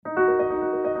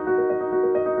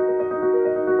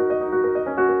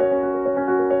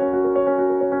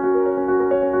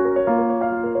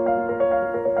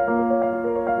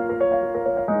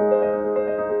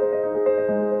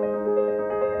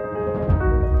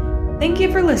Thank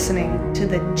you for listening to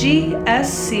the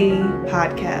GSC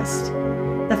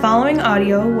podcast. The following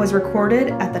audio was recorded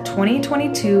at the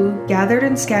 2022 Gathered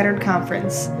and Scattered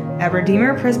Conference at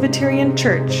Redeemer Presbyterian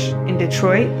Church in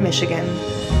Detroit, Michigan.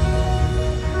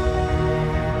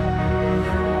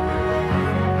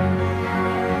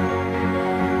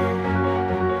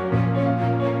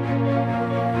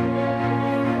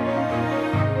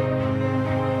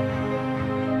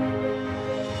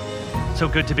 So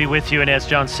good to be with you, and as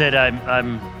John said,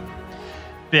 I'm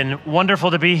been wonderful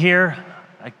to be here.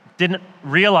 I didn't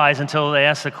realize until they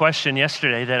asked the question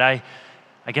yesterday that I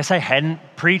guess I hadn't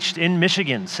preached in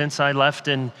Michigan since I left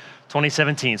in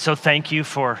 2017. So thank you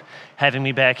for having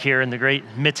me back here in the great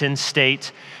Mitten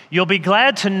State. You'll be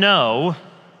glad to know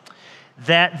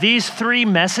that these three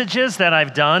messages that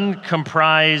I've done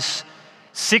comprise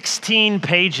 16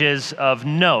 pages of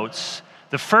notes.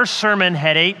 The first sermon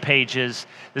had 8 pages,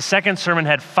 the second sermon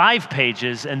had 5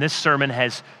 pages, and this sermon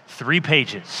has 3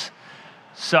 pages.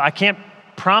 So I can't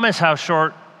promise how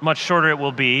much shorter it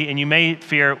will be, and you may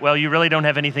fear, well, you really don't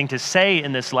have anything to say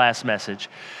in this last message.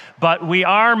 But we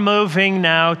are moving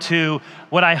now to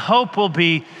what I hope will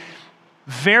be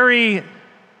very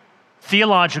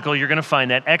theological, you're going to find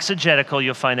that, exegetical,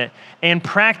 you'll find it, and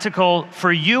practical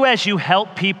for you as you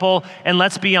help people, and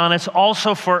let's be honest,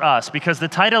 also for us, because the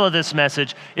title of this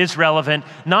message is relevant,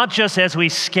 not just as we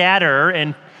scatter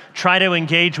and try to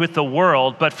engage with the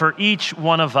world, but for each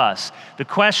one of us. The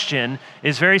question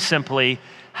is very simply,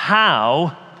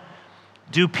 how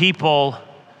do people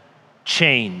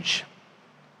change?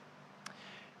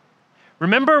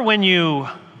 Remember when you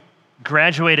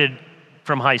graduated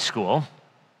from high school?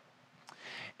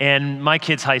 And my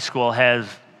kids' high school has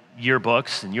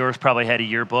yearbooks, and yours probably had a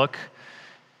yearbook.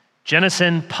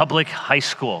 Jenison Public High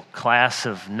School, class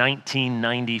of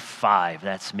 1995,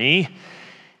 that's me.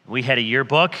 We had a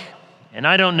yearbook, and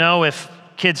I don't know if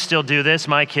kids still do this,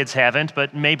 my kids haven't,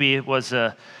 but maybe it was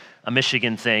a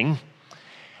Michigan thing.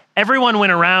 Everyone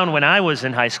went around when I was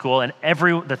in high school, and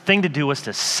the thing to do was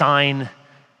to sign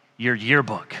your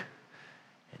yearbook.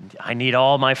 And I need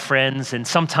all my friends, and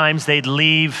sometimes they'd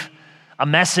leave a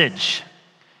message,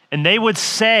 and they would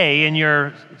say in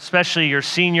especially your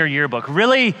senior yearbook,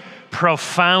 really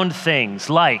profound things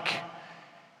like,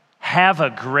 have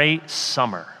a great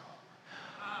summer,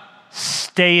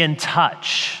 stay in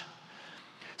touch.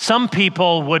 Some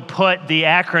people would put the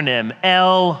acronym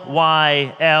LYLAS,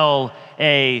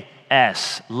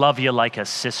 love you like a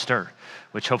sister,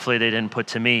 which hopefully they didn't put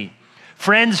to me.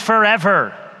 Friends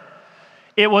forever.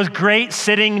 It was great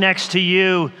sitting next to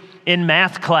you in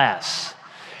math class,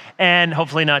 and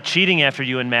hopefully not cheating after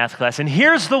you in math class. And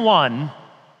here's the one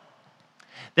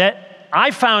that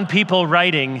I found people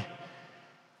writing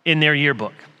in their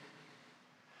yearbook.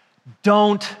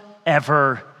 Don't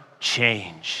ever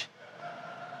change.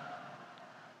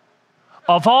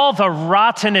 Of all the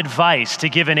rotten advice to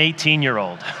give an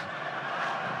 18-year-old.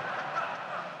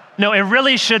 No, it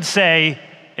really should say,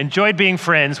 enjoyed being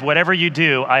friends, whatever you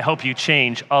do, I hope you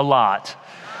change a lot.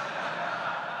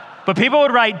 But people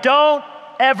would write, don't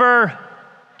ever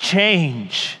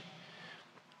change.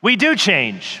 We do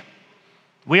change.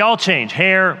 We all change.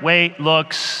 Hair, weight,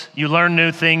 looks. You learn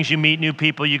new things. You meet new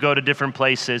people. You go to different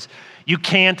places. You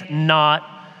can't not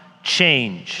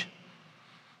change.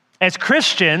 As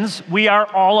Christians, we are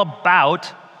all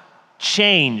about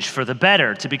change for the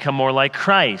better, to become more like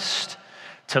Christ,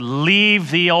 to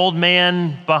leave the old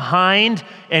man behind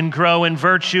and grow in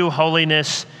virtue,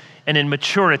 holiness, and in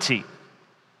maturity.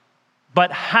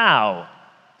 But how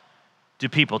do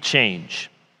people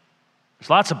change? There's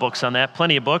lots of books on that,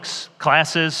 plenty of books,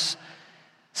 classes,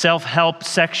 self-help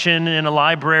section in a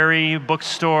library,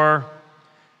 bookstore.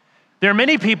 There are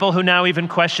many people who now even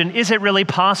question, is it really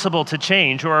possible to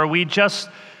change, or are we just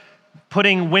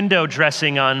putting window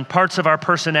dressing on parts of our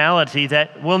personality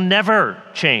that will never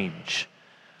change?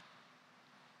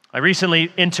 I recently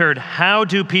entered "How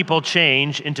do people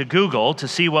change" into Google to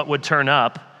see what would turn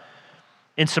up.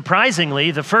 And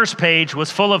surprisingly, the first page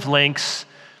was full of links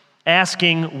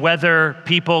asking whether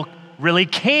people really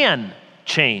can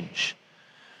change.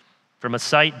 From a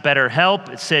site, BetterHelp,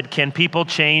 it said, can people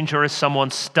change or is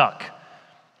someone stuck?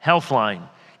 Healthline,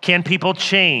 can people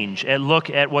change and look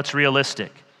at what's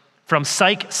realistic? From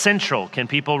Psych Central, can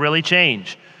people really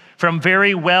change? From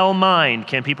Very Well Mind,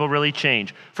 can people really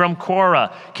change? From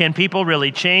Quora, can people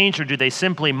really change, or do they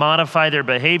simply modify their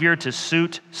behavior to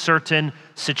suit certain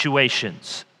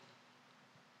situations?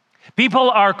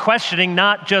 People are questioning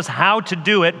not just how to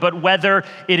do it, but whether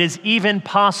it is even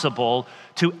possible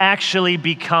to actually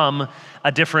become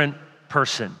a different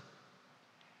person.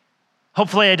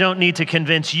 Hopefully, I don't need to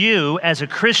convince you as a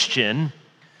Christian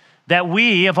that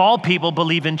we, of all people,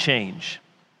 believe in change.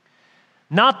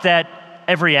 Not that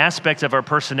every aspect of our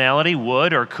personality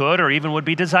would or could or even would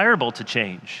be desirable to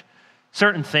change.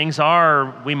 Certain things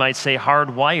are, we might say,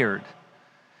 hardwired.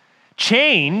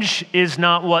 Change is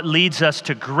not what leads us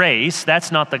to grace.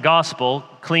 That's not the gospel.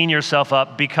 Clean yourself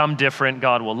up, become different,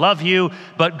 God will love you.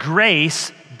 But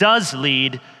grace does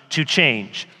lead to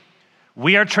change.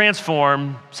 We are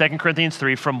transformed, 2 Corinthians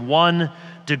 3, from one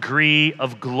degree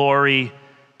of glory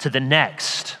to the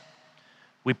next.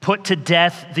 We put to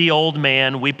death the old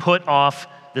man. We put off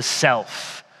the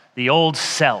self, the old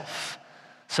self.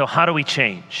 So how do we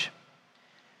change?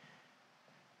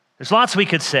 There's lots we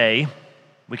could say.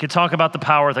 We could talk about the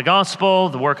power of the gospel,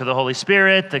 the work of the Holy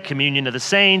Spirit, the communion of the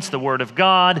saints, the word of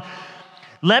God.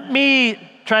 Let me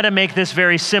try to make this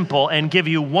very simple and give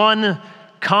you one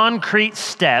concrete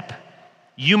step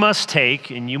you must take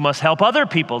and you must help other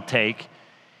people take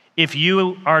if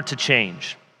you are to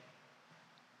change.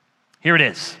 Here it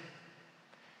is.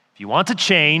 If you want to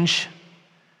change,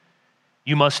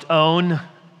 you must own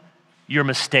your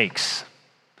mistakes.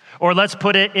 Or let's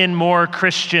put it in more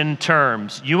Christian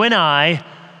terms. You and I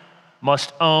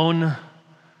must own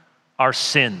our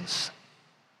sins.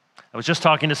 I was just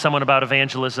talking to someone about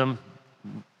evangelism,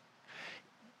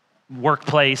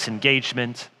 workplace,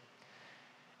 engagement,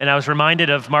 and I was reminded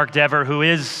of Mark Dever, who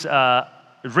is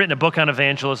written a book on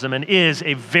evangelism and is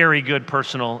a very good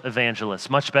personal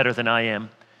evangelist, much better than I am.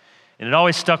 And it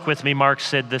always stuck with me. Mark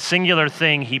said the singular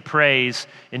thing he prays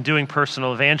in doing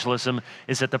personal evangelism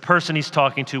is that the person he's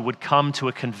talking to would come to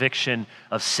a conviction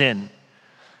of sin.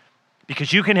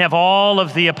 Because you can have all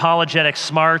of the apologetic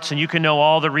smarts and you can know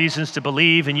all the reasons to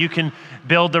believe and you can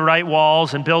build the right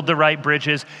walls and build the right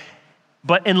bridges.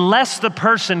 But unless the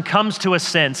person comes to a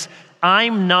sense,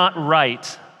 I'm not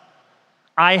right,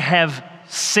 I have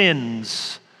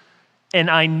sins, and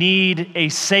I need a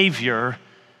Savior,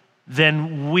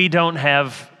 then we don't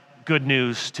have good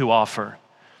news to offer.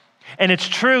 And it's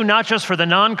true not just for the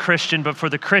non-Christian, but for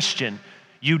the Christian.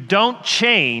 You don't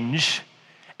change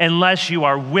unless you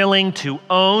are willing to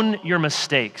own your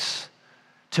mistakes,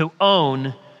 to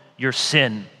own your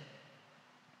sin.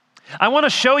 I want to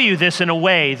show you this in a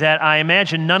way that I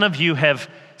imagine none of you have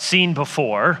seen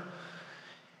before.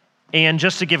 And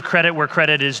just to give credit where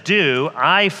credit is due,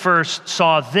 I first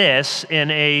saw this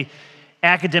in an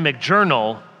academic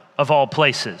journal of all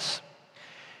places.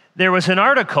 There was an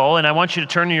article, and I want you to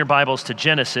turn in your Bibles to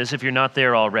Genesis if you're not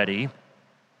there already.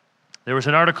 There was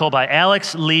an article by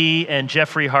Alex Lee and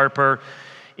Jeffrey Harper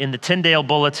in the Tyndale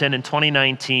Bulletin in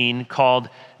 2019 called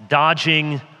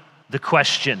Dodging the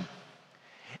Question.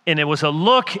 And it was a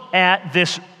look at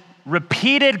this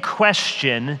repeated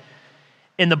question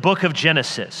in the book of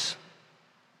Genesis.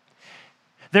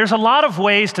 There's a lot of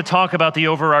ways to talk about the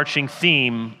overarching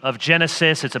theme of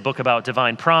Genesis. It's a book about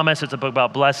divine promise. It's a book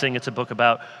about blessing. It's a book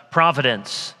about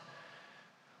providence.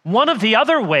 One of the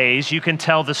other ways you can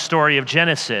tell the story of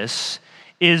Genesis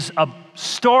is a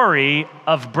story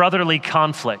of brotherly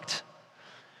conflict.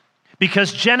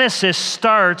 Because Genesis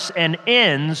starts and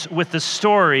ends with the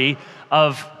story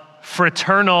of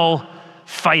fraternal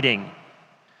fighting.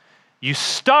 You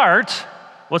start,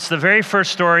 what's the very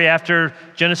first story after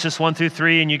Genesis 1 through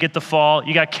 3 and you get the fall?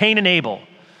 You got Cain and Abel.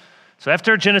 So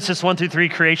after Genesis 1 through 3,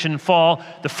 creation and fall,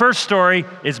 the first story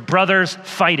is brothers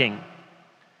fighting.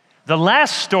 The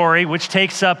last story, which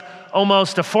takes up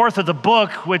almost a fourth of the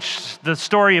book, which the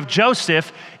story of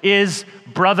Joseph, is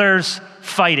brothers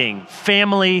fighting,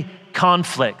 family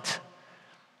conflict.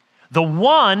 The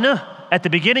one at the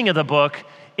beginning of the book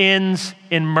ends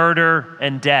in murder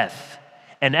and death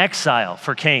and exile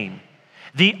for Cain.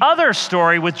 The other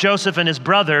story with Joseph and his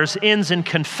brothers ends in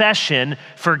confession,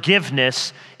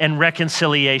 forgiveness, and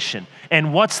reconciliation.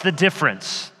 And what's the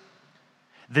difference?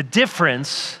 The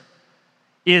difference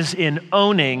is in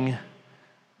owning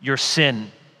your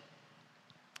sin.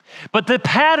 But the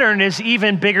pattern is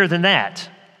even bigger than that.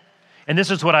 And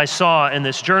this is what I saw in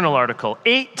this journal article.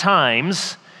 8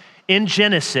 times in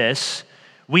Genesis,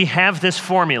 we have this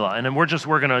formula. And then we're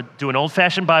going to do an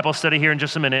old-fashioned Bible study here in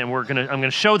just a minute, and I'm going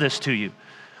to show this to you.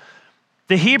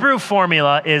 The Hebrew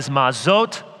formula is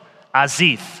mazot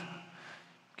azith.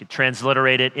 You could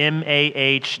transliterate it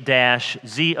M-A-H-Z-O-T-H,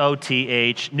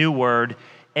 new word,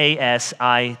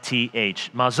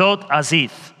 A-S-I-T-H. Mazot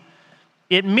azith.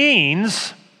 It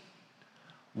means,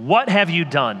 what have you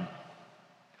done?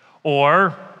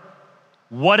 Or,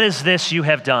 what is this you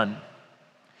have done?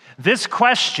 This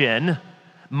question,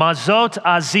 mazot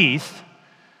azith,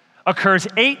 occurs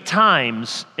 8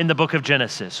 times in the book of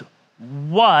Genesis.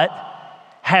 What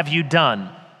have you done?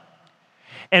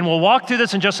 And we'll walk through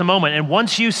this in just a moment. And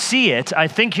once you see it, I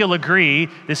think you'll agree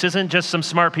this isn't just some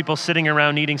smart people sitting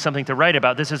around needing something to write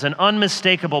about. This is an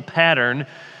unmistakable pattern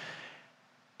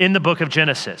in the book of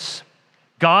Genesis.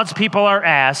 God's people are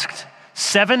asked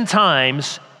 7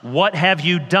 times, "What have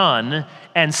you done?"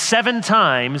 And 7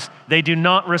 times they do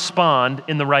not respond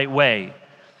in the right way.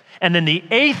 And then the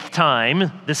 8th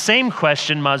time, the same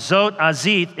question, Mazot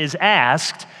Azit, is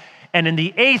asked, and in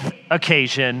the 8th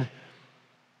occasion,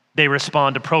 they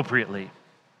respond appropriately.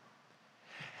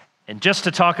 And just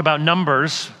to talk about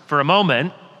numbers for a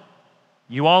moment,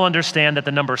 you all understand that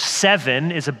the number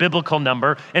 7 is a biblical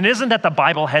number. And isn't that the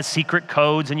Bible has secret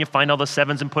codes and you find all the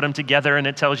 7s and put them together and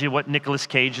it tells you what Nicolas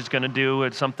Cage is going to do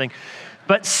or something?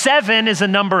 But 7 is a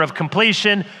number of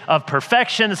completion, of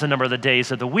perfection. It's a number of the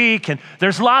days of the week. And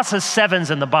there's lots of 7s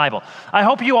in the Bible. I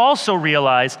hope you also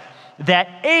realize that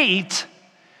 8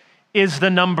 is the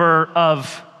number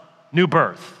of new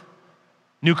birth,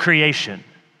 new creation,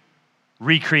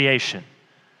 recreation.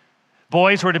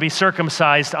 Boys were to be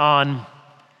circumcised on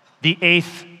the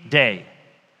 8th day.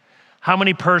 How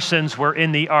many persons were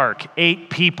in the ark? 8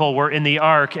 people were in the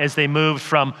ark as they moved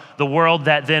from the world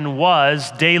that then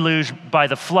was deluged by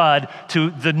the flood to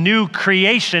the new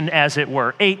creation, as it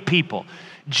were. 8 people.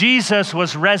 Jesus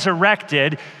was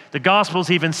resurrected. The Gospels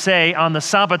even say on the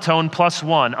Sabbaton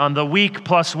 +1, on the week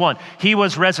 +1. He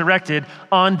was resurrected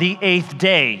on the 8th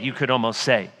day, you could almost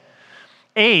say.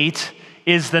 8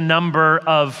 is the number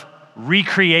of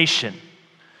recreation.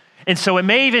 And so it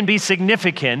may even be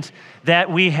significant that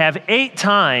we have 8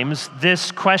 times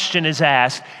this question is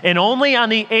asked, and only on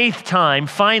the 8th time,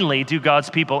 finally, do God's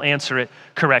people answer it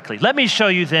correctly. Let me show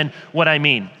you then what I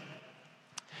mean.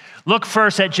 Look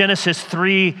first at Genesis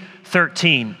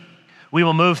 3:13. We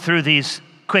will move through these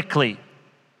quickly.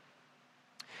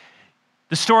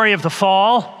 The story of the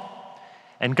fall,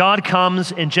 and God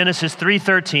comes in Genesis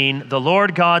 3:13. The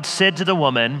Lord God said to the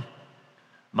woman,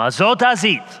 "Mazot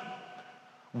Azit,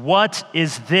 what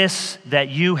is this that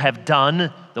you have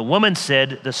done?" The woman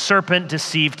said, "The serpent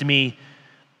deceived me,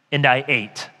 and I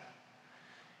ate."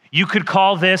 You could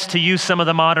call this, to use some of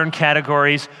the modern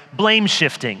categories, blame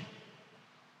shifting.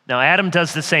 Now, Adam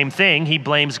does the same thing. He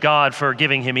blames God for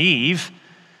giving him Eve.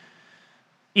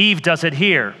 Eve does it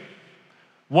here.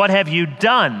 "What have you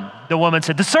done?" The woman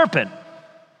said, "The serpent."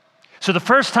 So the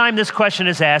first time this question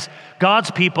is asked,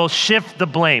 God's people shift the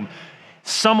blame.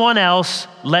 Someone else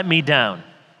let me down.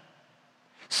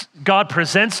 God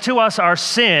presents to us our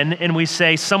sin and we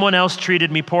say, someone else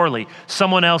treated me poorly.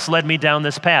 Someone else led me down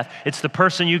this path. It's the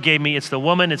person you gave me. It's the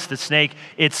woman. It's the snake.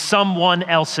 It's someone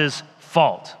else's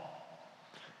fault.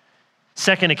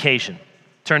 Second occasion,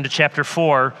 turn to chapter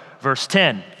 4, verse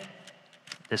 10.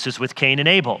 This is with Cain and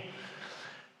Abel.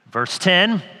 Verse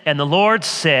 10, "And the Lord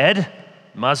said,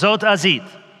 Mazot Azit,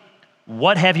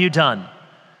 what have you done?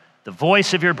 The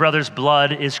voice of your brother's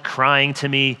blood is crying to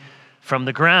me from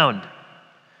the ground.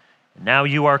 Now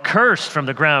you are cursed from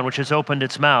the ground, which has opened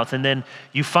its mouth." And then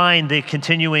you find the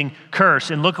continuing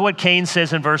curse. And look at what Cain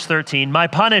says in verse 13. "My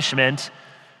punishment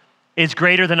is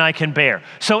greater than I can bear."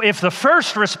 So if the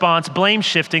first response, blame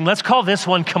shifting, let's call this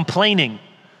one complaining.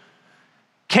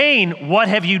 "Cain, what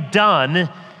have you done?"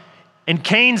 And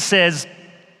Cain says,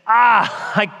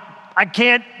 I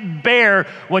can't bear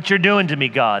what you're doing to me,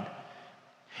 God.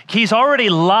 He's already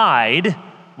lied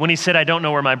when he said, "I don't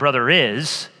know where my brother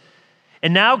is."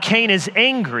 And now Cain is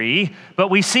angry, but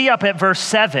we see up at verse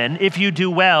 7, "If you do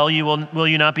well, will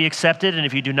you not be accepted? And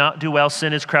if you do not do well,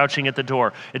 sin is crouching at the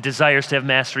door. It desires to have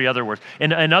mastery."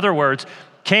 In other words,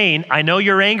 Cain, I know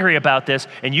you're angry about this,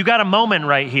 and you got a moment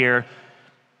right here.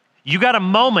 You got a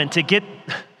moment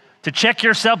to check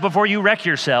yourself before you wreck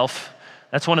yourself.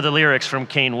 That's one of the lyrics from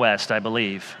Kanye West, I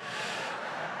believe.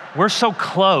 We're so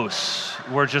close.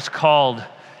 We're just called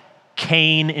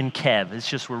Cain and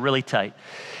Kev. We're really tight.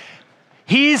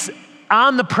 He's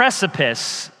on the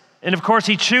precipice, and of course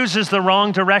he chooses the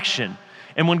wrong direction.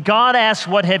 And when God asks,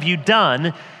 "What have you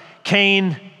done?"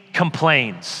 Cain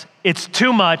complains. "It's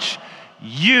too much.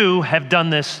 You have done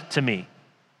this to me."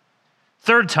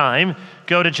 Third time,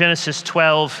 go to Genesis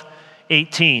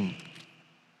 12:18.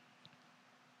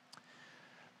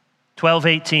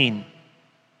 12:18.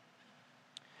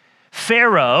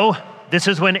 Pharaoh, this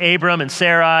is when Abram and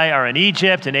Sarai are in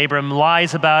Egypt, and Abram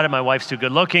lies about it. "My wife's too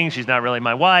good looking. She's not really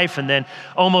my wife." And then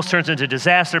almost turns into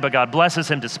disaster, but God blesses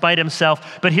him despite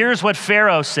himself. But here's what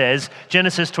Pharaoh says,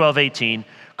 Genesis 12:18.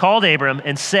 "Called Abram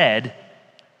and said,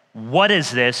 'What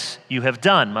is this you have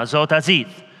done, Mazot Azit?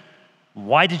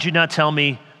 Why did you not tell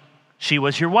me she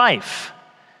was your wife?'"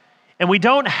 And we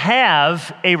don't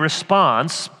have a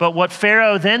response, but what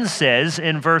Pharaoh then says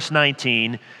in verse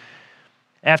 19,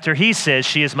 After he says,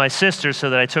 she is my sister,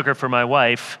 so that I took her for my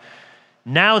wife.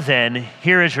 Now then,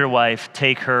 here is your wife,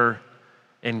 take her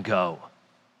and go.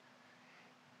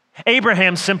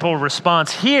 Abraham's simple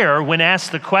response here, when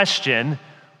asked the question,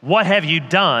 what have you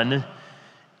done,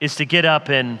 is to get up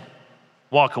and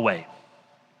walk away,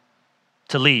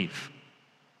 to leave.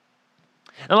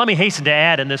 Now let me hasten to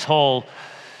add in this whole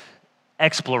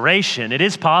exploration, it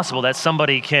is possible that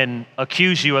somebody can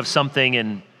accuse you of something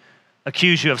and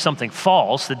accuse you of something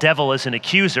false. The devil is an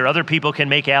accuser. Other people can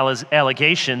make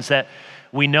allegations that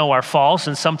we know are false,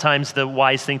 and sometimes the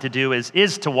wise thing to do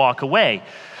is to walk away.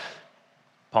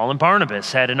 Paul and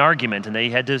Barnabas had an argument, and they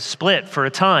had to split for a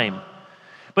time.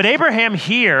 But Abraham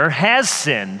here has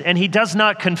sinned, and he does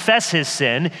not confess his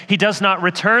sin. He does not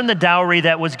return the dowry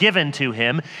that was given to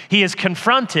him. He is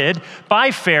confronted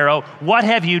by Pharaoh, what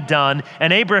have you done?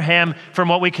 And Abraham, from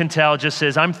what we can tell, just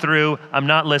says, I'm through, I'm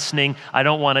not listening, I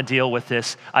don't want to deal with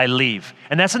this, I leave.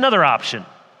 And that's another option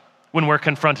when we're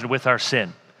confronted with our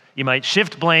sin. You might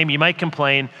shift blame, you might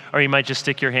complain, or you might just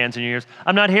stick your hands in your ears.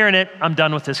 I'm not hearing it, I'm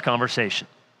done with this conversation.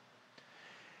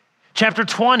 Chapter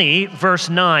 20, verse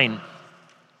 9.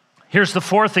 Here's the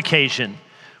fourth occasion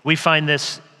we find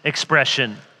this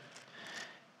expression.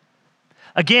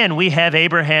 Again, we have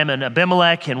Abraham and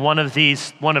Abimelech in one of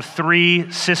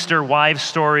three sister wives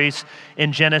stories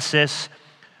in Genesis,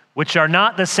 which are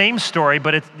not the same story,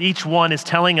 but each one is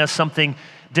telling us something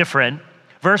different.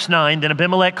 Verse 9, then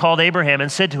Abimelech called Abraham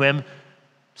and said to him,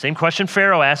 same question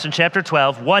Pharaoh asked in chapter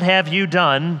 12, what have you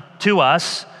done to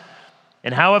us,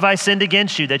 and how have I sinned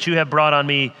against you that you have brought on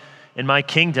me in my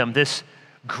kingdom this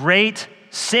great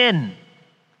sin?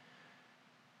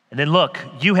 And then look,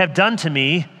 you have done to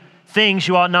me things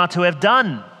you ought not to have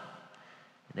done.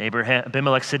 And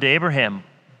Abimelech said to Abraham,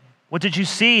 what did you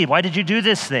see? Why did you do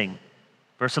this thing?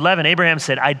 Verse 11, Abraham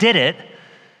said, I did it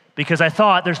because I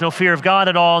thought there's no fear of God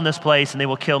at all in this place, and they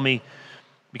will kill me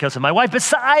because of my wife.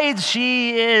 Besides,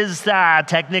 she is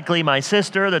technically my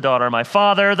sister, the daughter of my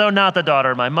father, though not the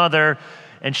daughter of my mother,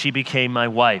 and she became my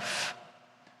wife.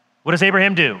 What does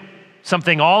Abraham do?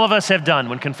 Something all of us have done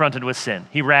when confronted with sin.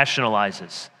 He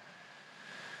rationalizes.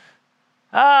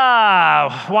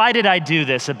 Why did I do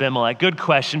this, Abimelech? Good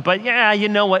question. But yeah, you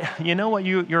know what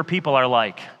your people are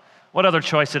like. What other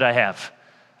choice did I have?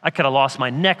 I could have lost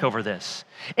my neck over this.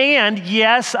 And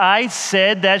yes, I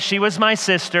said that she was my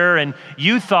sister, and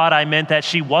you thought I meant that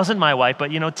she wasn't my wife, but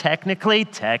technically,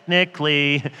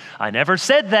 I never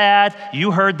said that. You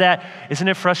heard that. Isn't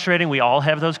it frustrating? We all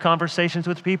have those conversations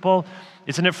with people.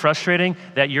 Isn't it frustrating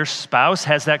that your spouse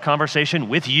has that conversation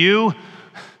with you,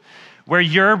 where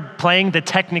you're playing the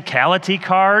technicality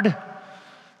card?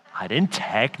 I didn't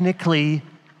technically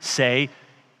say,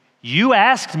 you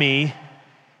asked me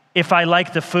if I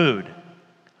like the food.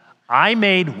 I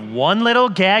made one little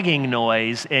gagging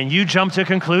noise and you jumped to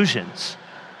conclusions.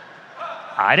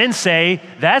 I didn't say,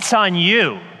 that's on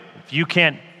you if you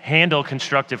can't handle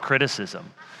constructive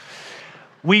criticism.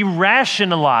 We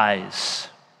rationalize.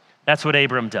 That's what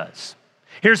Abram does.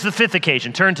 Here's the fifth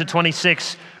occasion. Turn to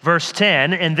 26, verse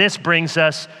 10, and this brings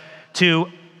us to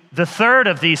the third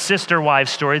of these sister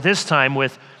wives stories, this time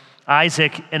with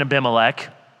Isaac and Abimelech.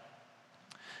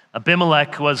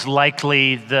 Abimelech was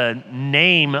likely the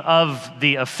name of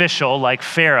the official, like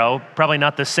Pharaoh, probably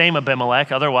not the same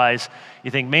Abimelech. Otherwise,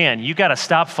 you think, man, you got to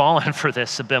stop falling for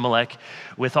this, Abimelech,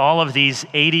 with all of these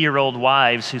 80-year-old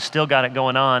wives who still got it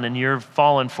going on, and you're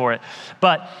falling for it.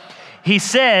 But he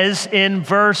says in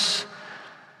verse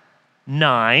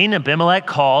 9, Abimelech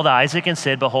called Isaac and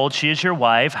said, behold, she is your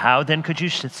wife. How then could you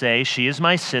say, she is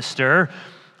my sister?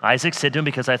 Isaac said to him,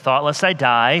 because I thought lest I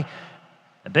die.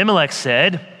 Abimelech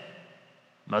said,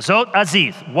 Mazot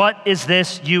Azith, what is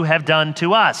this you have done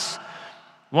to us?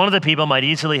 One of the people might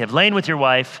easily have lain with your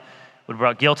wife, would have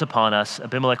brought guilt upon us.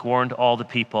 Abimelech warned all the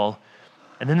people.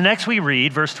 And then the next we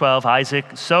read, verse 12, Isaac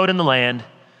sowed in the land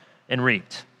and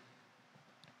reaped.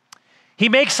 He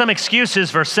makes some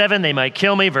excuses. Verse 7, they might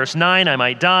kill me. Verse 9, I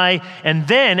might die. And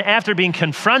then, after being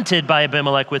confronted by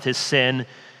Abimelech with his sin,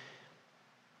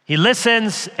 he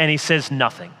listens and he says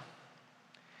nothing.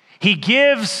 He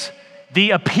gives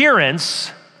the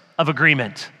appearance of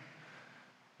agreement.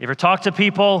 You ever talk to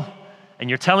people and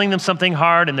you're telling them something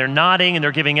hard and they're nodding and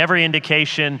they're giving every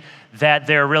indication that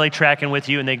they're really tracking with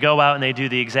you, and they go out and they do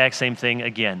the exact same thing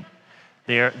again.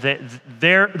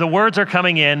 The words are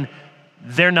coming in,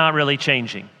 they're not really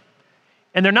changing.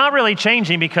 And they're not really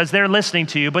changing because they're listening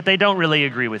to you, but they don't really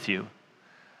agree with you.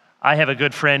 I have a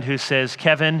good friend who says,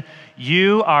 Kevin,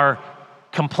 you are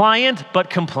compliant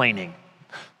but complaining.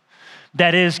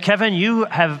 That is, Kevin, you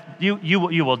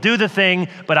will do the thing,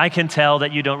 but I can tell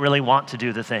that you don't really want to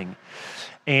do the thing.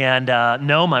 And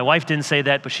no, my wife didn't say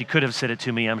that, but she could have said it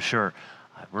to me, I'm sure.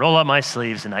 I roll up my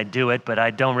sleeves and I do it, but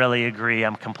I don't really agree.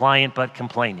 I'm compliant but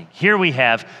complaining. Here we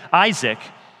have Isaac.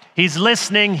 He's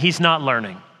listening, he's not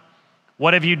learning.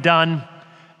 What have you done?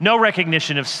 No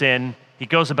recognition of sin. He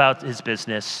goes about his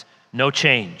business. No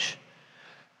change.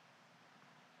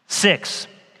 6,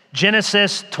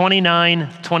 Genesis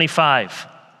 29:25.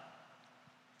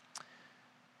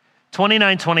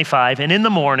 29:25, and in the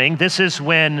morning, this is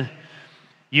when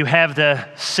you have the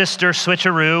sister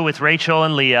switcheroo with Rachel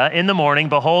and Leah. In the morning,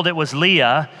 behold, it was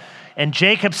Leah, and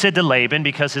Jacob said to Laban,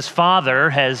 because his father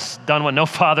has done what no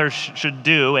father should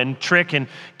do and trick and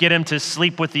get him to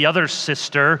sleep with the other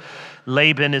sister.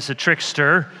 Laban is a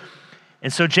trickster.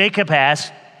 And so Jacob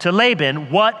asked to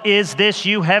Laban, what is this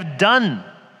you have done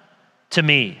to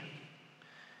me?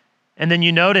 And then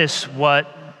you notice what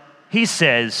he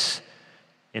says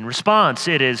in response.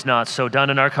 It is not so done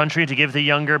in our country to give the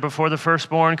younger before the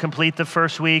firstborn, complete the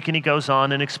first week. And he goes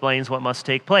on and explains what must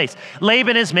take place.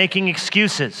 Laban is making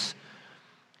excuses.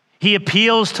 He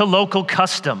appeals to local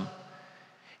custom.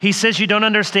 He says, you don't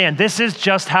understand. This is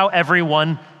just how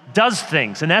everyone does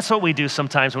things. And that's what we do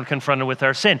sometimes when confronted with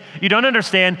our sin. You don't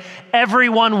understand.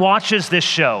 Everyone watches this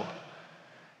show.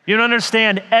 You don't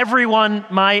understand. Everyone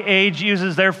my age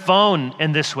uses their phone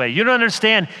in this way. You don't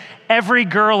understand. Every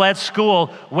girl at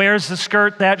school wears the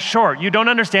skirt that short. You don't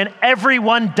understand.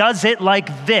 Everyone does it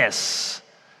like this.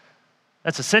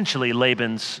 That's essentially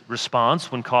Laban's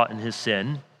response when caught in his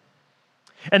sin.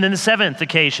 And then the 7th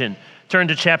occasion, turn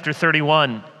to chapter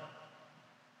 31,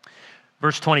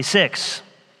 verse 26.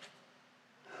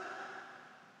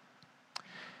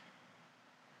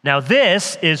 Now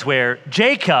this is where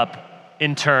Jacob,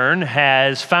 in turn,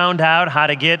 has found out how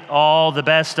to get all the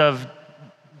best of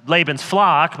Laban's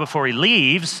flock before he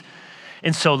leaves.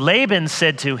 And so Laban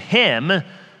said to him,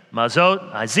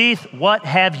 Mazot, Azith, what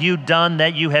have you done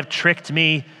that you have tricked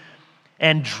me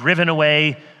and driven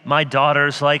away my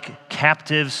daughters like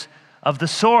captives of the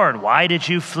sword? Why did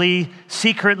you flee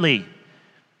secretly? And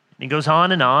he goes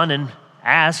on and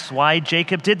asks why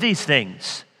Jacob did these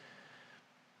things.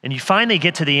 And you finally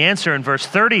get to the answer in verse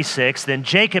 36. Then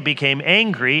Jacob became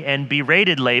angry and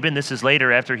berated Laban. This is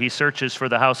later after he searches for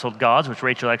the household gods, which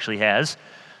Rachel actually has.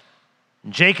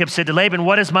 And Jacob said to Laban,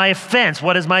 what is my offense?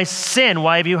 What is my sin?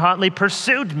 Why have you hotly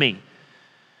pursued me?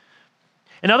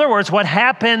 In other words, what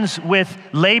happens with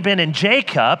Laban and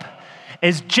Jacob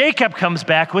is Jacob comes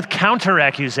back with counter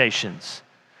accusations.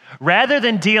 Rather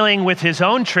than dealing with his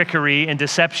own trickery and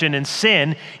deception and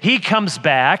sin, he comes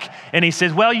back and he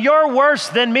says, well, you're worse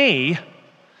than me.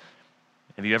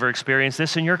 Have you ever experienced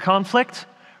this in your conflict?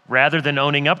 Rather than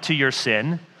owning up to your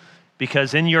sin,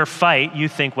 because in your fight you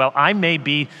think, well, I may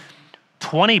be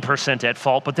 20% at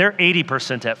fault, but they're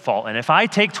 80% at fault. And if I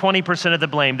take 20% of the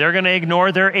blame, they're going to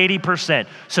ignore their 80%.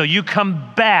 So you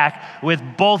come back with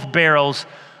both barrels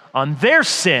on their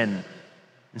sin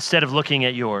instead of looking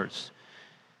at yours.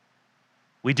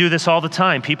 We do this all the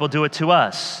time. People do it to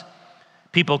us.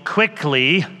 People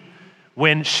quickly,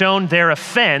 when shown their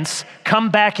offense, come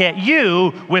back at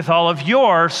you with all of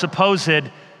your supposed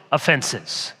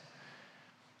offenses.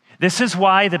 This is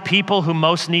why the people who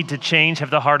most need to change have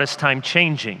the hardest time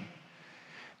changing.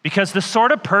 Because the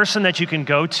sort of person that you can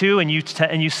go to and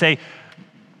you say,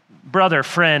 brother,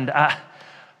 friend,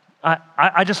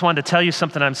 I just wanted to tell you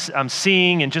something I'm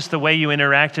seeing and just the way you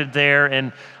interacted there,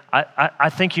 and I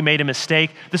think you made a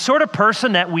mistake. The sort of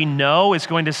person that we know is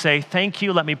going to say, thank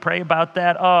you, let me pray about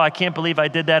that. Oh, I can't believe I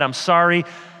did that, I'm sorry.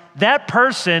 That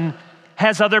person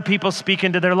has other people speak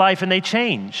into their life and they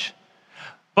change.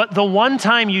 But the one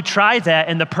time you try that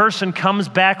and the person comes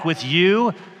back with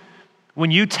you,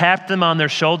 when you tap them on their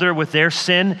shoulder with their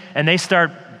sin and they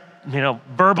start,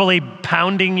 verbally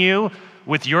pounding you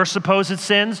with your supposed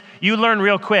sins, you learn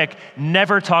real quick,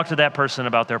 never talk to that person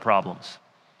about their problems.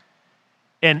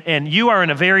 And you are in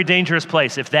a very dangerous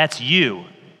place if that's you.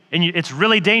 And it's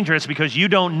really dangerous because you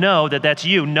don't know that that's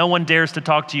you. No one dares to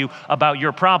talk to you about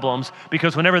your problems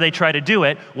because whenever they try to do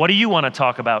it, what do you want to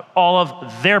talk about? All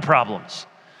of their problems.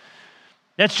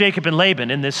 That's Jacob and Laban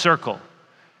in this circle.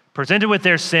 Presented with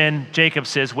their sin, Jacob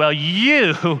says, well,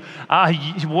 look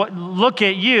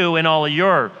at you and all of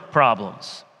your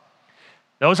problems.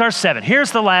 Those are 7.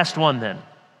 Here's the last one then.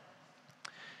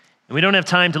 And we don't have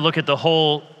time to look at the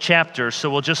whole chapter, so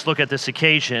we'll just look at this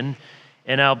occasion,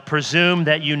 and I'll presume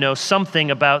that you know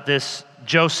something about this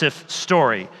Joseph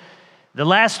story. The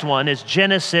last one is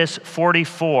Genesis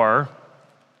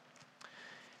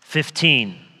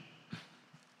 44:15.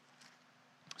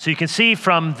 So you can see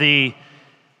from the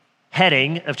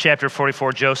heading of chapter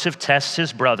 44, Joseph tests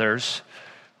his brothers.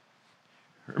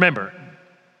 Remember,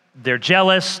 They're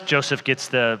jealous. Joseph gets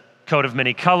the coat of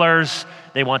many colors.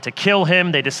 They want to kill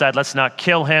him. They decide, let's not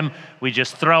kill him. We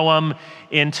just throw him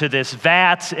into this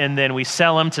vat, and then we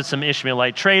sell him to some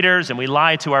Ishmaelite traders, and we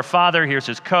lie to our father. Here's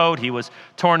his coat. He was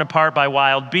torn apart by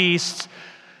wild beasts.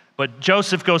 But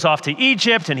Joseph goes off to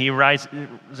Egypt, and he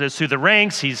rises through the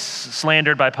ranks. He's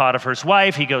slandered by Potiphar's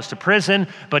wife. He goes to prison,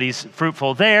 but he's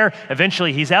fruitful there.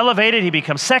 Eventually, he's elevated. He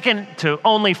becomes second to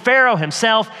only Pharaoh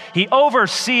himself. He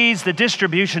oversees the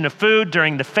distribution of food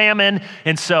during the famine.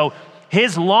 And so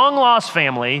his long-lost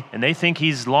family, and they think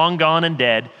he's long gone and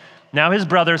dead, now his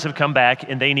brothers have come back,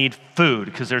 and they need food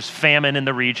because there's famine in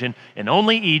the region. And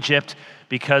only Egypt,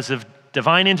 because of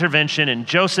divine intervention and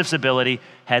Joseph's ability,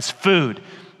 has food.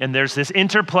 And there's this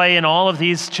interplay in all of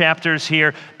these chapters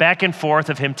here, back and forth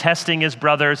of him testing his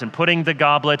brothers and putting the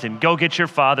goblet and go get your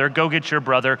father, go get your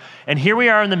brother. And here we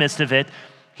are in the midst of it.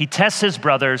 He tests his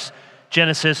brothers,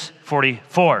 Genesis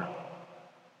 44.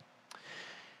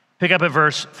 Pick up at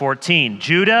verse 14.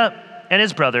 Judah and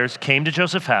his brothers came to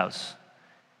Joseph's house.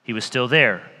 He was still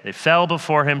there. They fell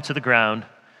before him to the ground.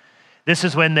 This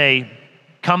is when they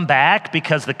come back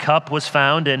because the cup was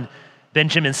found in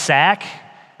Benjamin's sack.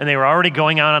 And they were already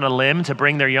going out on a limb to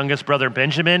bring their youngest brother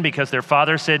Benjamin because their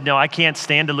father said, no, I can't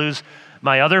stand to lose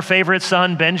my other favorite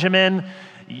son, Benjamin.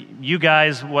 You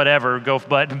guys, whatever, go.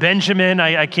 But Benjamin,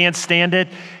 I can't stand it.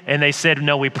 And they said,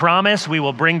 no, we promise we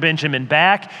will bring Benjamin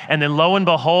back. And then lo and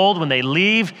behold, when they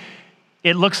leave,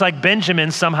 it looks like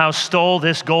Benjamin somehow stole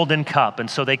this golden cup. And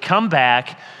so they come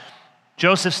back.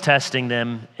 Joseph's testing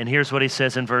them. And here's what he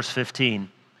says in verse 15.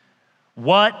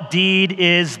 What deed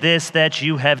is this that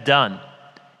you have done?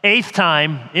 8th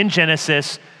time in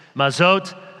Genesis,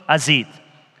 Mazot Azith.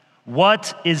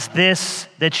 What is this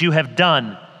that you have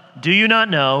done? Do you not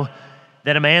know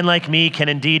that a man like me can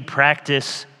indeed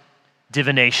practice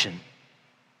divination?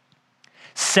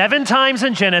 7 times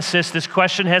in Genesis, this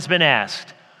question has been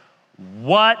asked.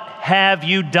 What have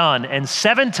you done? And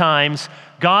 7 times,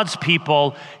 God's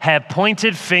people have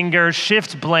pointed fingers,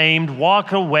 shift blamed,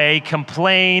 walk away,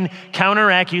 complain,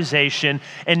 counter accusation.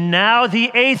 And now the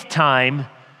 8th time,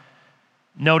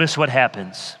 notice what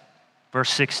happens.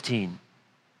 Verse 16.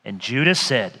 And Judah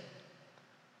said,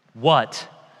 what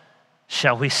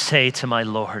shall we say to my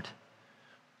Lord?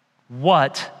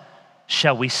 What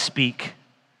shall we speak?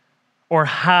 Or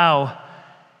how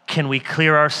can we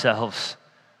clear ourselves?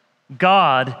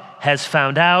 God has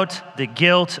found out the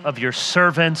guilt of your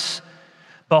servants.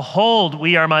 Behold,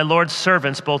 we are my Lord's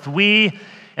servants, both we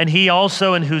and he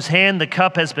also in whose hand the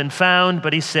cup has been found.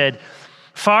 But he said,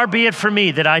 far be it from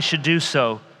me that I should do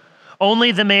so.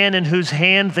 Only the man in whose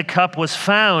hand the cup was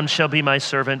found shall be my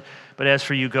servant. But as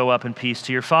for you, go up in peace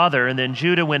to your father. And then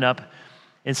Judah went up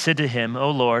and said to him,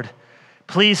 O Lord,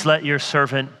 please let your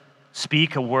servant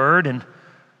speak a word in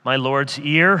my Lord's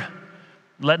ear.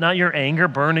 Let not your anger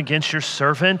burn against your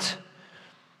servant.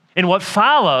 And what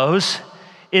follows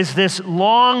is this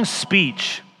long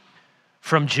speech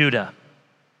from Judah.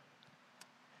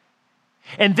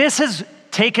 And this has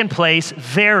taken place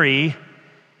very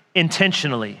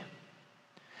intentionally.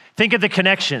 Think of the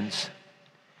connections.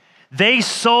 They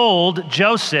sold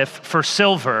Joseph for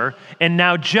silver, and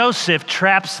now Joseph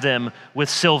traps them with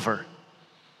silver.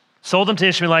 Sold them to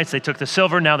Ishmaelites, they took the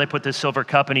silver, now they put this silver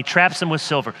cup, and he traps them with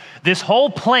silver. This whole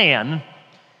plan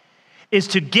is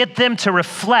to get them to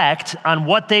reflect on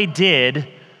what they did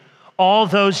all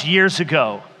those years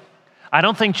ago. I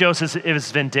don't think Joseph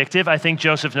is vindictive. I think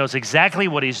Joseph knows exactly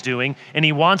what he's doing, and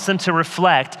he wants them to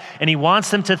reflect, and he wants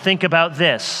them to think about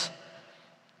this.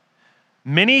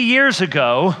 Many years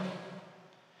ago,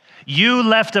 you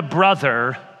left a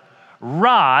brother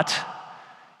rot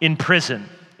in prison.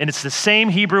 And it's the same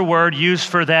Hebrew word used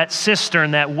for that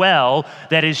cistern, that well,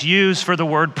 that is used for the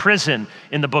word prison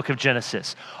in the book of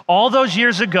Genesis. All those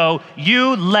years ago,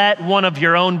 you let one of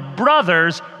your own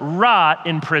brothers rot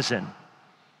in prison.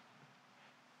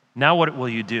 Now what will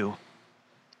you do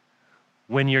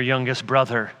when your youngest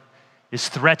brother is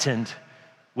threatened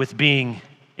with being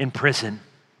in prison?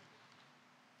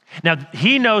 Now,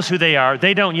 he knows who they are.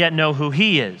 They don't yet know who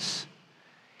he is.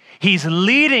 He's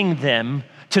leading them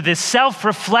to this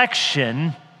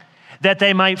self-reflection that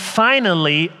they might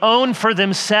finally own for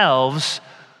themselves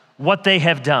what they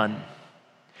have done.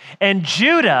 And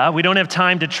Judah, we don't have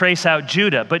time to trace out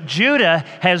Judah, but Judah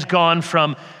has gone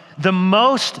from the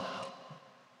most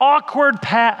awkward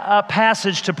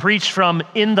passage to preach from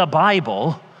in the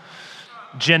Bible,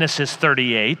 Genesis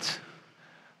 38.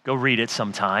 Go read it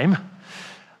sometime.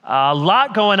 A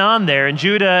lot going on there, and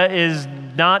Judah is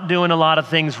not doing a lot of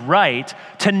things right,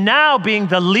 to now being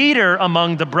the leader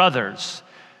among the brothers.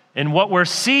 And what we're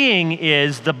seeing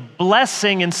is the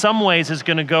blessing in some ways is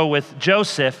going to go with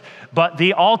Joseph, but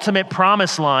the ultimate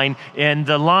promise line and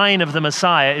the line of the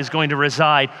Messiah is going to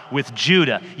reside with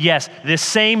Judah. Yes, this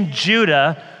same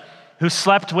Judah who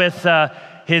slept with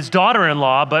his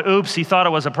daughter-in-law, but oops, he thought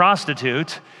it was a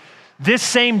prostitute. This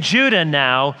same Judah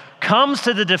now comes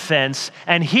to the defense,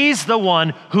 and he's the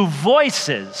one who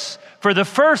voices for the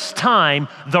first time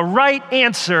the right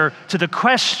answer to the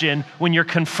question when you're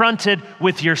confronted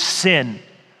with your sin.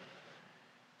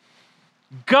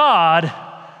 God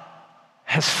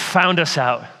has found us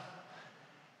out.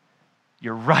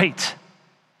 You're right.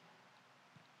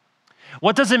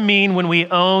 What does it mean when we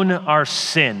own our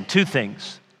sin? Two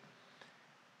things.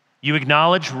 You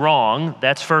acknowledge wrong,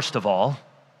 that's first of all.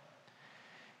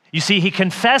 You see, he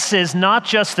confesses not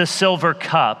just the silver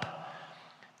cup,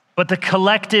 but the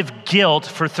collective guilt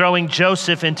for throwing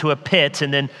Joseph into a pit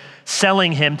and then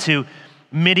selling him to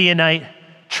Midianite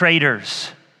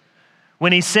traders.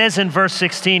 When he says in verse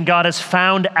 16, God has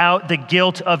found out the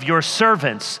guilt of your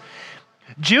servants,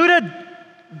 Judah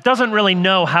doesn't really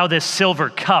know how this silver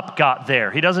cup got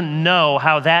there. He doesn't know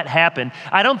how that happened.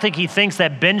 I don't think he thinks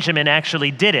that Benjamin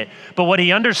actually did it. But what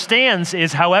he understands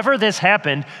is however this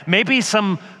happened, maybe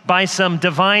by some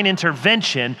divine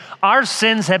intervention, our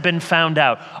sins have been found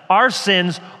out. Our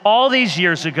sins all these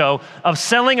years ago of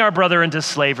selling our brother into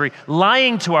slavery,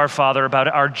 lying to our father about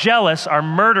it, our jealous, our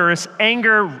murderous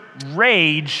anger,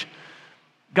 rage,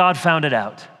 God found it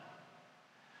out.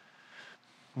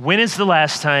 When is the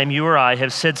last time you or I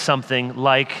have said something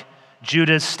like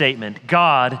Judah's statement,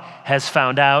 God has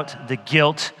found out the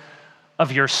guilt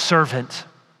of your servant?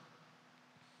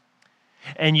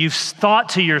 And you've thought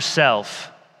to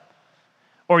yourself,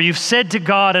 or you've said to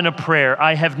God in a prayer,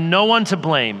 I have no one to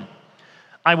blame.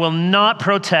 I will not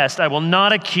protest. I will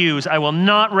not accuse. I will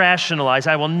not rationalize.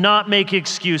 I will not make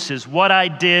excuses. What I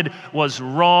did was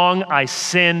wrong. I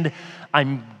sinned.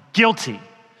 I'm guilty.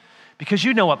 Because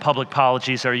you know what public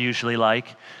apologies are usually like.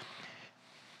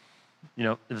 You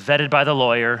know, vetted by the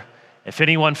lawyer. If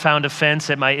anyone found offense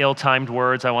at my ill-timed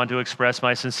words, I want to express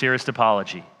my sincerest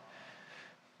apology.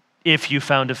 If you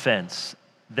found offense,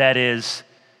 that is,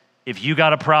 if you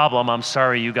got a problem, I'm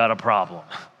sorry you got a problem.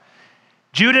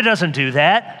 Judah doesn't do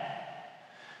that.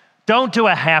 Don't do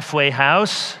a halfway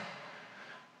house.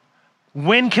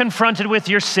 When confronted with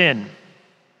your sin,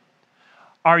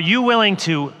 are you willing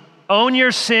to own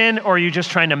your sin, or are you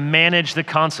just trying to manage the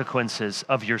consequences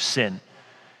of your sin?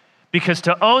 Because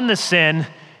to own the sin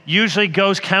usually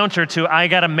goes counter to, I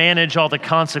got to manage all the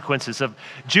consequences of.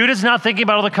 Judah's not thinking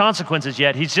about all the consequences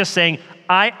yet. He's just saying,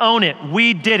 I own it.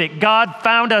 We did it. God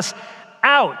found us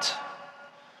out.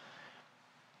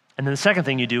 And then the second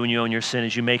thing you do when you own your sin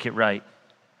is you make it right.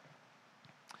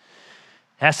 It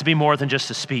has to be more than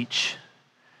just a speech.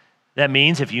 That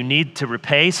means if you need to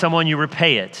repay someone, you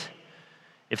repay it.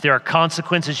 If there are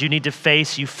consequences you need to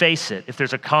face, you face it. If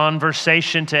there's a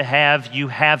conversation to have, you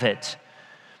have it.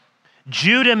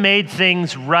 Judah made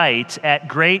things right at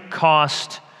great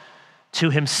cost to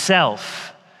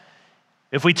himself.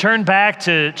 If we turn back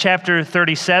to chapter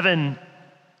 37,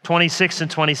 26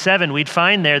 and 27, we'd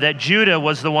find there that Judah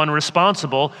was the one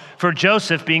responsible for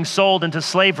Joseph being sold into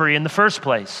slavery in the first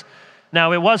place.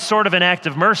 Now, it was sort of an act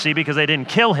of mercy because they didn't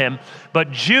kill him,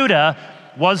 but Judah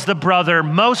was the brother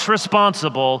most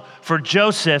responsible for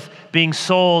Joseph being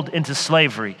sold into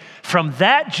slavery. From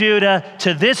that Judah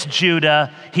to this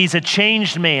Judah, he's a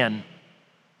changed man.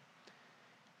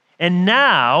 And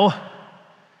now,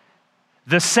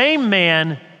 the same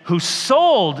man who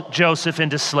sold Joseph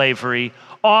into slavery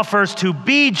offers to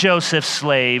be Joseph's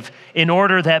slave in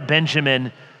order that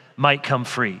Benjamin might come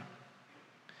free.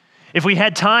 If we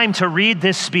had time to read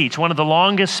this speech, one of the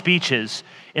longest speeches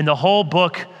in the whole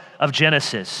book of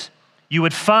Genesis, you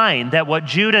would find that what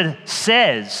Judah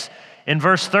says in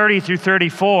verse 30 through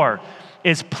 34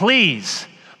 is, please,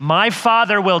 my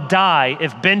father will die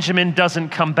if Benjamin doesn't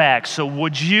come back. So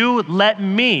would you let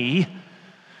me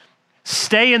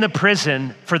stay in the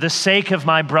prison for the sake of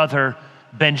my brother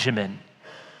Benjamin?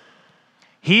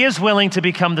 He is willing to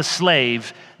become the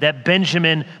slave that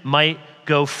Benjamin might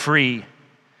go free.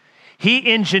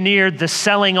 He engineered the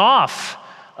selling off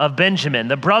of Benjamin.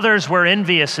 The brothers were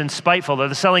envious and spiteful. They're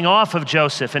the selling off of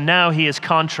Joseph, and now he is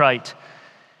contrite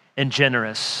and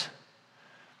generous.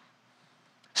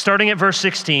 Starting at verse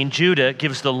 16, Judah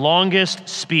gives the longest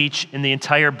speech in the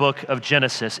entire book of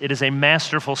Genesis. It is a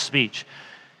masterful speech.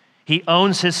 He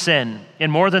owns his sin,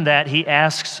 and more than that, he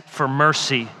asks for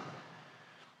mercy.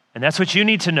 And that's what you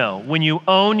need to know. When you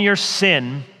own your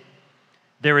sin,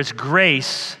 there is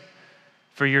grace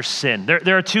for your sin.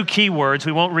 There are two key words.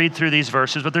 We won't read through these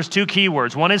verses, but there's two key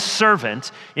words. One is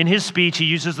servant. In his speech, he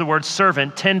uses the word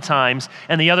servant 10 times,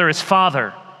 and the other is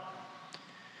father.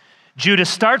 Judah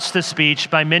starts the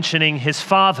speech by mentioning his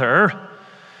father,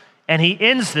 and he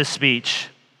ends the speech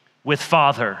with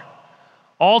father.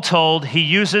 All told, he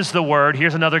uses the word,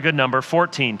 here's another good number,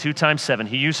 14, 2 times 7.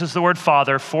 He uses the word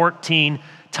father 14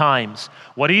 times.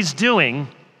 What he's doing,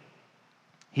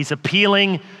 he's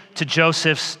appealing to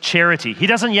Joseph's charity. He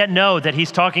doesn't yet know that he's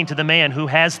talking to the man who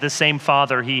has the same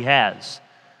father he has.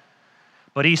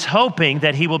 But he's hoping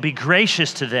that he will be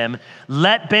gracious to them.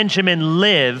 Let Benjamin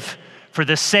live for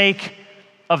the sake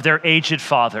of their aged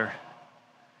father.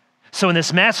 So in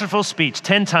this masterful speech,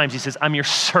 10 times he says, I'm your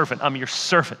servant, I'm your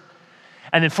servant.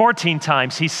 And then 14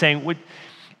 times he's saying,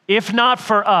 if not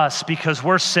for us, because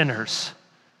we're sinners,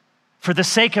 for the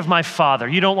sake of my father,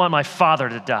 you don't want my father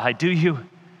to die, do you?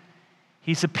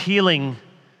 He's appealing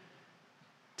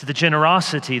to the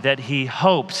generosity that he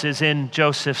hopes is in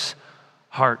Joseph's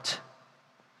heart.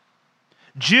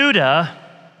 Judah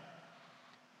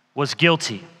was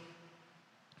guilty.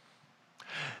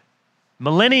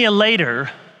 Millennia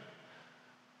later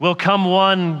will come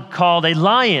one called a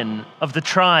Lion of the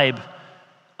tribe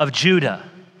of Judah,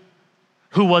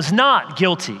 who was not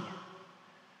guilty.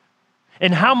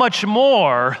 And how much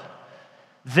more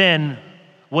then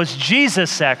was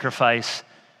Jesus' sacrifice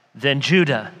than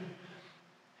Judah?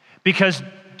 Because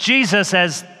Jesus,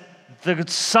 as the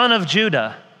son of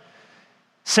Judah,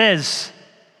 says,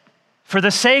 for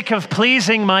the sake of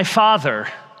pleasing my Father,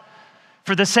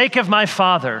 for the sake of my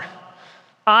Father,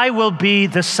 I will be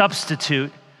the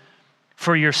substitute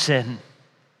for your sin.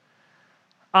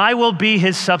 I will be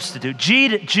his substitute.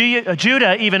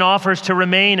 Judah even offers to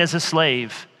remain as a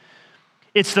slave.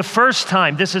 It's the first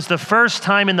time, this is the first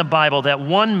time in the Bible that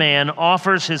one man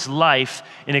offers his life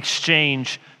in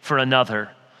exchange for another.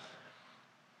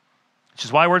 Which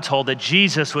is why we're told that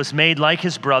Jesus was made like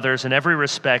his brothers in every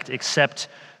respect except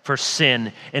for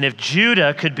sin. And if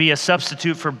Judah could be a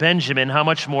substitute for Benjamin, how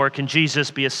much more can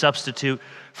Jesus be a substitute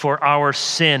for our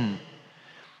sin?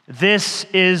 This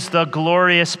is the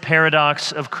glorious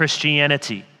paradox of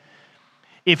Christianity.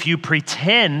 If you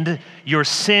pretend your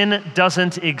sin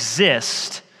doesn't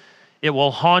exist, it will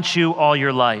haunt you all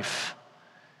your life.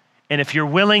 And if you're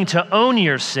willing to own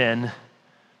your sin,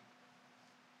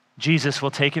 Jesus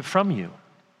will take it from you.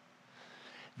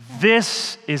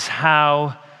 This is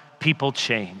how people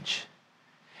change.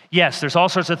 Yes, there's all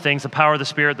sorts of things, the power of the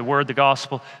Spirit, the Word, the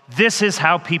gospel. This is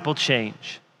how people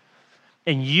change.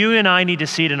 And you and I need to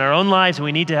see it in our own lives, and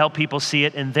we need to help people see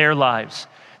it in their lives.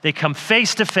 They come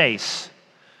face to face.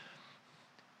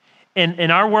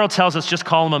 And our world tells us just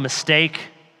call them a mistake,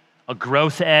 a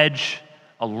growth edge,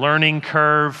 a learning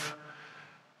curve.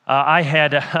 I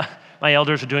had, my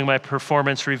elders were doing my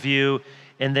performance review,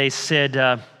 and they said,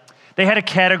 they had a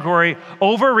category,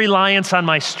 over-reliance on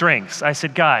my strengths. I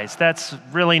said, guys, that's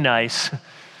really nice.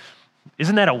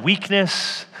 Isn't that a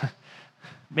weakness?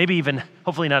 Maybe even,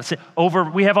 hopefully not,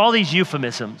 we have all these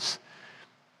euphemisms.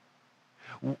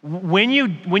 When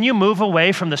you move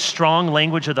away from the strong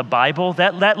language of the Bible,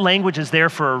 that language is there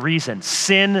for a reason.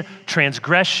 Sin,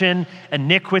 transgression,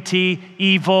 iniquity,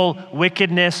 evil,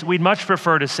 wickedness. We'd much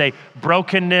prefer to say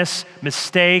brokenness,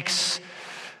 mistakes,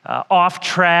 off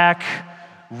track,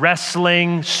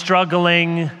 wrestling,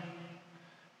 struggling.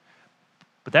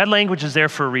 But that language is there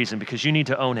for a reason, because you need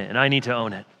to own it, and I need to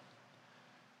own it.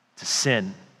 To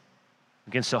sin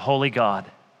against a holy God.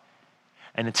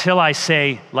 And until I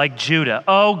say, like Judah,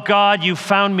 oh God, you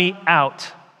found me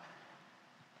out,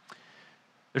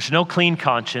 there's no clean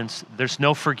conscience, there's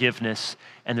no forgiveness,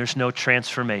 and there's no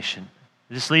transformation.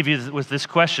 I just leave you with this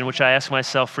question, which I ask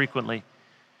myself frequently.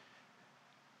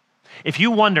 If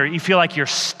you wonder, you feel like you're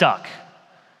stuck,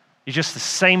 you're just the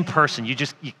same person, you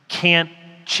can't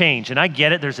change. And I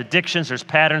get it, there's addictions, there's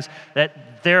patterns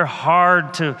that they're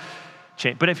hard to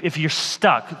change. But if you're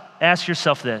stuck, ask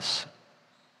yourself this.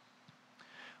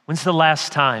 When's the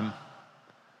last time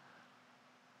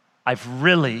I've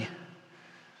really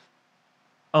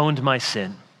owned my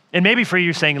sin? And maybe for you,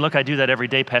 you're saying, look, I do that every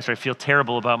day, Pastor. I feel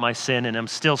terrible about my sin and I'm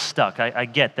still stuck. I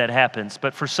get that happens.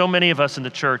 But for so many of us in the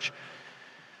church,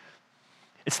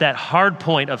 it's that hard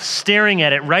point of staring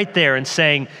at it right there and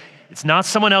saying, it's not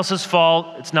someone else's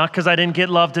fault. It's not because I didn't get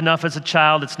loved enough as a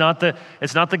child. It's not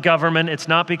the government. It's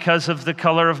not because of the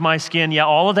color of my skin. Yeah,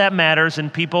 all of that matters,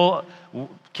 and people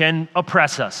can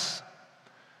oppress us.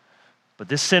 But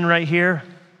this sin right here,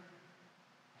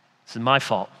 this is my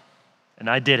fault, and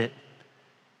I did it.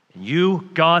 And you,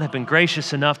 God, have been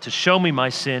gracious enough to show me my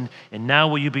sin, and now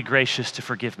will you be gracious to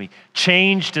forgive me?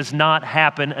 Change does not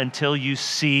happen until you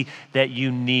see that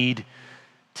you need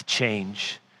to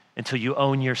change, until you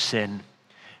own your sin.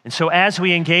 And so as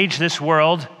we engage this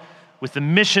world with the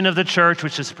mission of the church,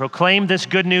 which is to proclaim this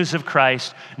good news of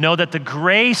Christ, know that the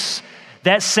grace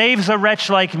that saves a wretch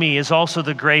like me is also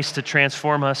the grace to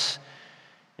transform us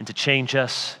and to change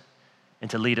us and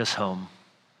to lead us home.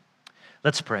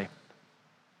 Let's pray.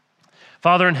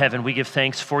 Father in heaven, we give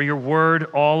thanks for your word,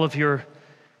 all of your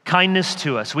kindness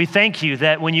to us. We thank you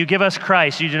that when you give us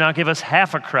Christ, you do not give us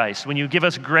half a Christ. When you give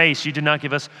us grace, you do not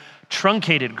give us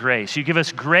truncated grace. You give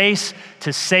us grace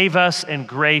to save us and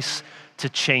grace to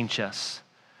change us.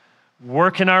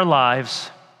 Work in our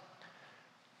lives.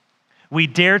 We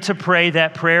dare to pray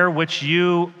that prayer which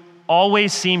you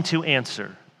always seem to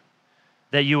answer,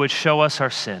 that you would show us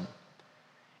our sin.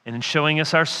 And in showing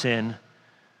us our sin,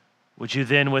 would you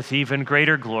then, with even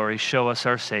greater glory, show us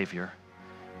our Savior,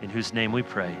 in whose name we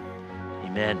pray.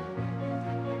 Amen.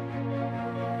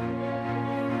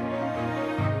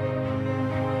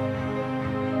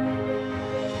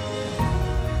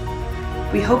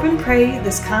 We hope and pray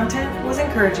this content was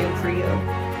encouraging for you.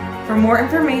 For more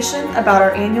information about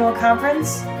our annual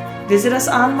conference, visit us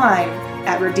online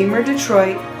at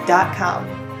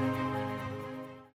redeemerdetroit.com.